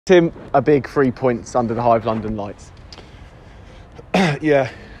Tim, a big 3 points under the Hive London lights.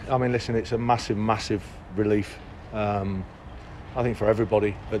 Yeah, I mean, listen, it's a massive relief. I think for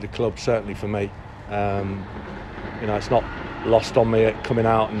everybody at the club, certainly for me. It's not lost on me coming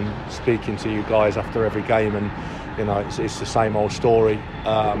out and speaking to you guys after every game, and it's the same old story.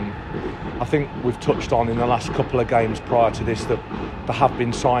 I think we've touched on in the last couple of games prior to this that there have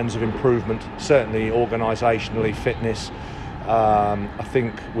been signs of improvement, certainly organisationally, fitness. I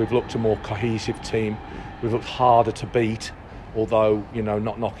think we've looked a more cohesive team. We've looked harder to beat, although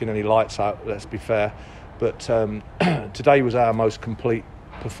not knocking any lights out, let's be fair. But today was our most complete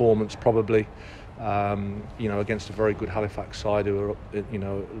performance, probably. Against a very good Halifax side who were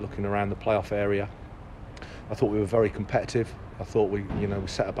looking around the playoff area. I thought we were very competitive. I thought we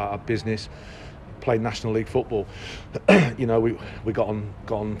set about our business, played National League football. We got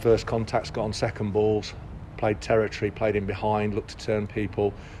on first contacts, got on second balls, played territory, played in behind, looked to turn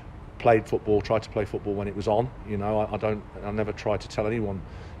people, played football, tried to play football when it was on. I never tried to tell anyone,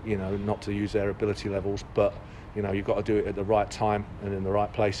 not to use their ability levels, but you've got to do it at the right time and in the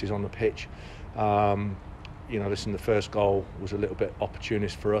right places on the pitch. The first goal was a little bit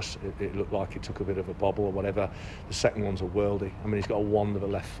opportunist for us. It looked like it took a bit of a bobble or whatever. The second one's a worldie. I mean, he's got a wand of a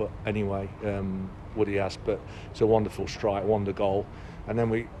left foot anyway, Woody has, but it's a wonderful strike, wonder goal. And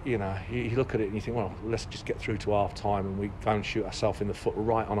then you look at it and you think, well, let's just get through to half time, and we go and shoot ourselves in the foot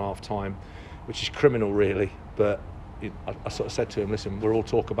right on half time, which is criminal really. But I sort of said to him, listen, we're all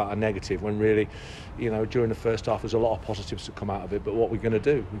talk about a negative when really, during the first half there's a lot of positives to come out of it. But what we're going to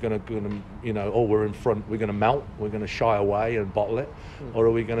do, we're going to, we're in front, we're going to melt, we're going to shy away and bottle it, or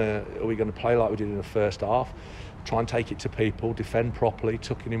are we going to play like we did in the first half, try and take it to people, defend properly,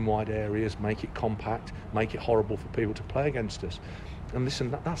 tuck it in wide areas, make it compact, make it horrible for people to play against us. And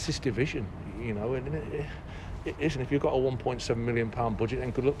listen, that's this division, and it isn't. If you've got a £1.7 million budget,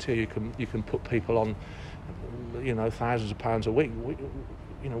 then good luck to you. You can put people on, thousands of pounds a week.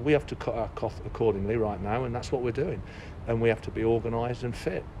 We have to cut our cost accordingly right now, and that's what we're doing. And we have to be organised and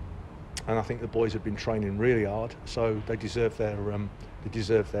fit. And I think the boys have been training really hard, so they deserve their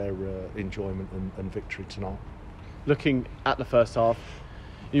enjoyment and victory tonight. Looking at the first half,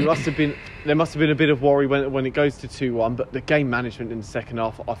 there must have been a bit of worry when it goes to 2-1, but the game management in the second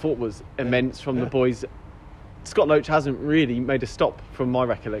half I thought was immense from the boys. Scott Loach hasn't really made a stop from my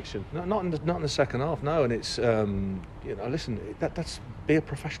recollection. No, not in the second half, no. And it's listen, that's be a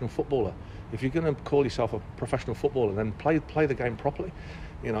professional footballer. If you're going to call yourself a professional footballer, then play the game properly.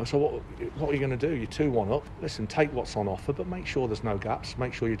 So what are you going to do? You're 2-1 up. Listen, take what's on offer, but make sure there's no gaps.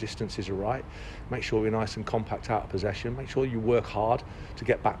 Make sure your distances are right. Make sure you're nice and compact out of possession. Make sure you work hard to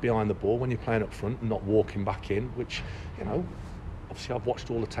get back behind the ball when you're playing up front and not walking back in, which, obviously I've watched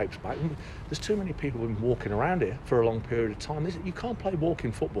all the tapes back. There's too many people who've been walking around here for a long period of time. You can't play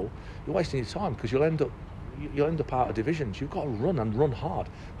walking football. You're wasting your time because you'll end up out of divisions. You've got to run and run hard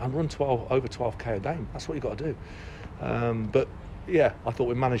and run over 12k a game. That's what you've got to do. But yeah, I thought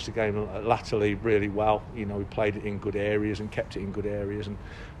we managed the game latterly really well. We played it in good areas and kept it in good areas and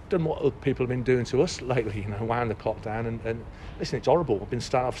done what other people have been doing to us lately, wound the clock down and listen, it's horrible.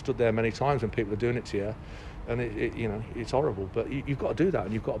 I've stood there many times when people are doing it to you, and it's horrible. But you've got to do that,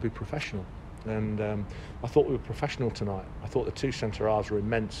 and you've got to be professional. And I thought we were professional tonight. I thought the two centre halves were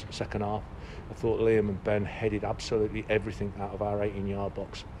immense second half. I thought Liam and Ben headed absolutely everything out of our 18-yard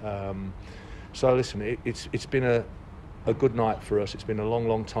box. So listen, it's been a good night for us. It's been a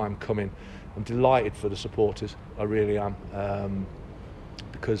long time coming. I'm delighted for the supporters. I really am.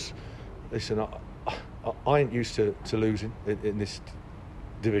 Because, listen, I ain't used to losing in this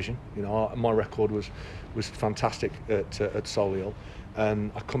division. My record was fantastic at Solihull,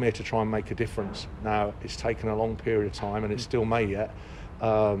 and I come here to try and make a difference. Now, it's taken a long period of time, and it still may yet,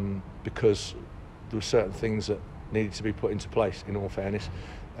 because there were certain things that needed to be put into place, in all fairness.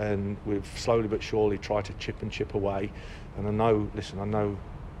 And we've slowly but surely tried to chip away. And I know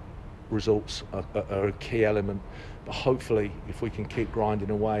results are a key element, but hopefully if we can keep grinding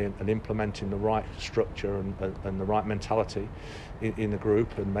away and implementing the right structure and the right mentality in the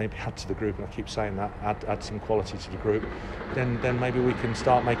group, and maybe add to the group, and I keep saying that, add some quality to the group, then maybe we can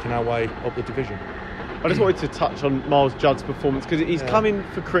start making our way up the division. I just wanted to touch on Miles Judd's performance, because he's come in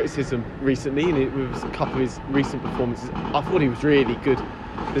for criticism recently, and with a couple of his recent performances I thought he was really good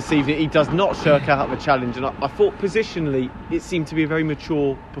this evening. He does not shirk out the challenge, and I thought positionally it seemed to be a very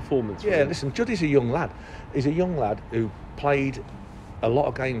mature performance. Yeah, listen, Judd is a young lad. He's a young lad who played a lot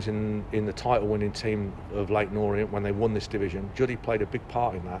of games in the title-winning team of Leyton Orient when they won this division, Juddy played a big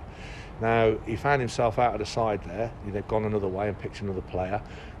part in that. Now, he found himself out of the side there. They've gone another way and picked another player,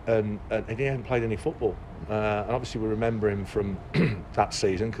 and he hadn't played any football. And obviously we remember him from that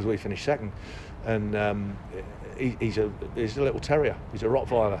season because we finished second. And he's a little terrier. He's a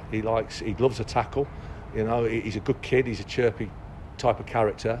Rottweiler. He loves a tackle. You know, he's a good kid. He's a chirpy type of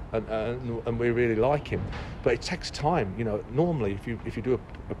character, and we really like him. But it takes time. You know, normally if you do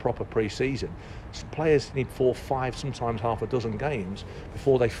a proper pre-season, players need 4, 5, sometimes half a dozen games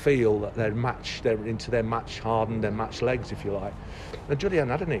before they feel that they're into their match hardened, their match legs, if you like. And Juddy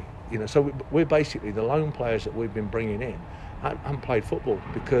hadn't had any. You know, so we're basically the lone players that we've been bringing in haven't played football,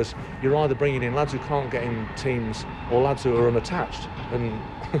 because you're either bringing in lads who can't get in teams or lads who are unattached, and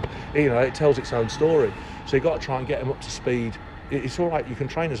you know, it tells its own story. So you've got to try and get them up to speed. It's all right, you can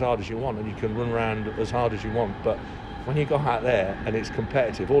train as hard as you want and you can run around as hard as you want, but when you go out there and it's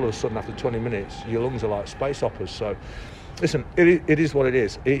competitive, all of a sudden after 20 minutes your lungs are like space operas. So listen, it is what it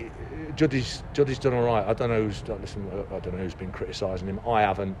is. Juddy's done all right. I don't know who's been criticising him. I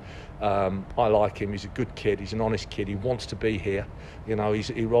haven't. I like him. He's a good kid. He's an honest kid. He wants to be here. You know,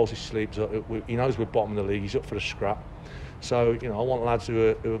 he rolls his sleeves up. He knows we're bottom of the league. He's up for the scrap. So, you know, I want lads who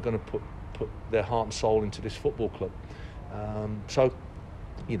are going to put their heart and soul into this football club. So,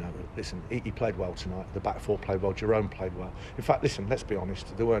 you know, listen, he played well tonight. The back four played well. Jerome played well. In fact, listen, let's be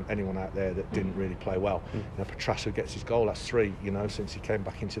honest, there weren't anyone out there that didn't really play well. You know, Petrasso gets his goal. That's 3, you know, since he came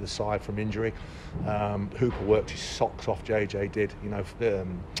back into the side from injury. Hooper worked his socks off, JJ did. You know,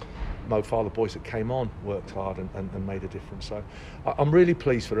 Mo Farr, the boys that came on, worked hard and made a difference. So I'm really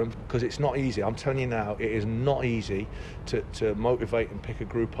pleased for them, because it's not easy. I'm telling you now, it is not easy to motivate and pick a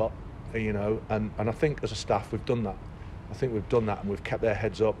group up, you know, and I think as a staff we've done that. I think we've done that, and we've kept their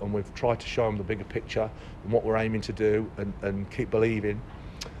heads up, and we've tried to show them the bigger picture and what we're aiming to do, and keep believing.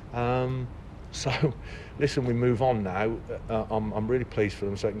 So, listen, we move on now. I'm really pleased for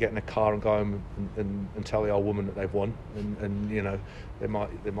them, so I can get in a car and go home and tell the old woman that they've won, and you know, they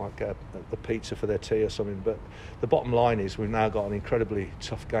might get a pizza for their tea or something. But the bottom line is we've now got an incredibly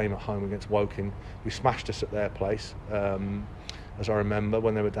tough game at home against Woking. We smashed us at their place, as I remember,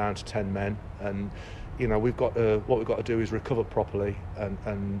 when they were down to 10 men, and you know, what we've got to do is recover properly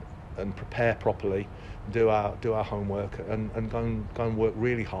and prepare properly, do our homework, and go and work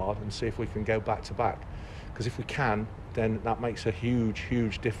really hard and see if we can go back to back. Because if we can, then that makes a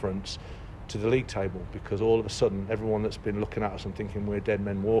huge difference to the league table, because all of a sudden everyone that's been looking at us and thinking we're dead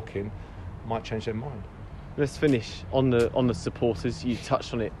men walking might change their mind. Let's finish on the supporters. You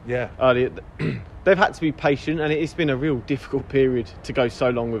touched on it earlier. They've had to be patient, and it's been a real difficult period to go so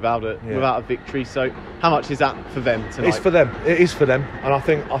long without a victory. So how much is that for them tonight? It's for them. It is for them, and I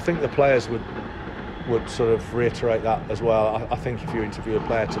think the players would sort of reiterate that as well. I think if you interview a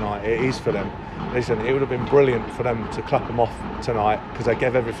player tonight, it is for them. Listen, it would have been brilliant for them to clap them off tonight, because they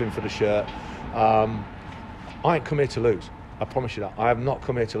gave everything for the shirt. I ain't come here to lose. I promise you that. I have not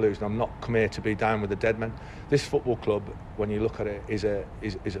come here to lose, and I'm not come here to be down with the dead men. This football club, when you look at it, is a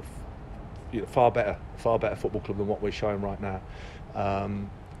far better football club than what we're showing right now.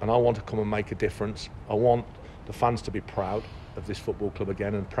 And I want to come and make a difference. I want the fans to be proud of this football club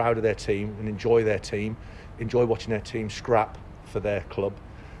again, and proud of their team, and enjoy their team, enjoy watching their team scrap for their club.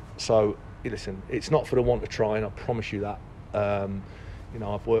 So listen, it's not for the want of trying. I promise you that. You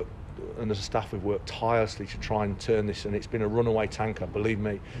know, I've worked. And as a staff, we've worked tirelessly to try and turn this, and it's been a runaway tanker. Believe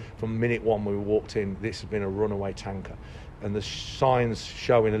me, from minute one when we walked in, this has been a runaway tanker, and the signs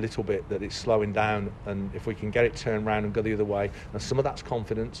showing a little bit that it's slowing down. And if we can get it turned around and go the other way, and some of that's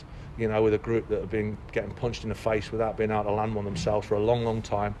confidence, you know, with a group that have been getting punched in the face without being able to land one themselves for a long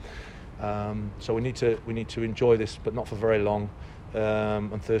time. So we need to enjoy this, but not for very long.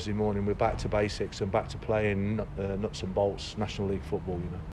 On Thursday morning, we're back to basics and back to playing nuts and bolts National League football. You know.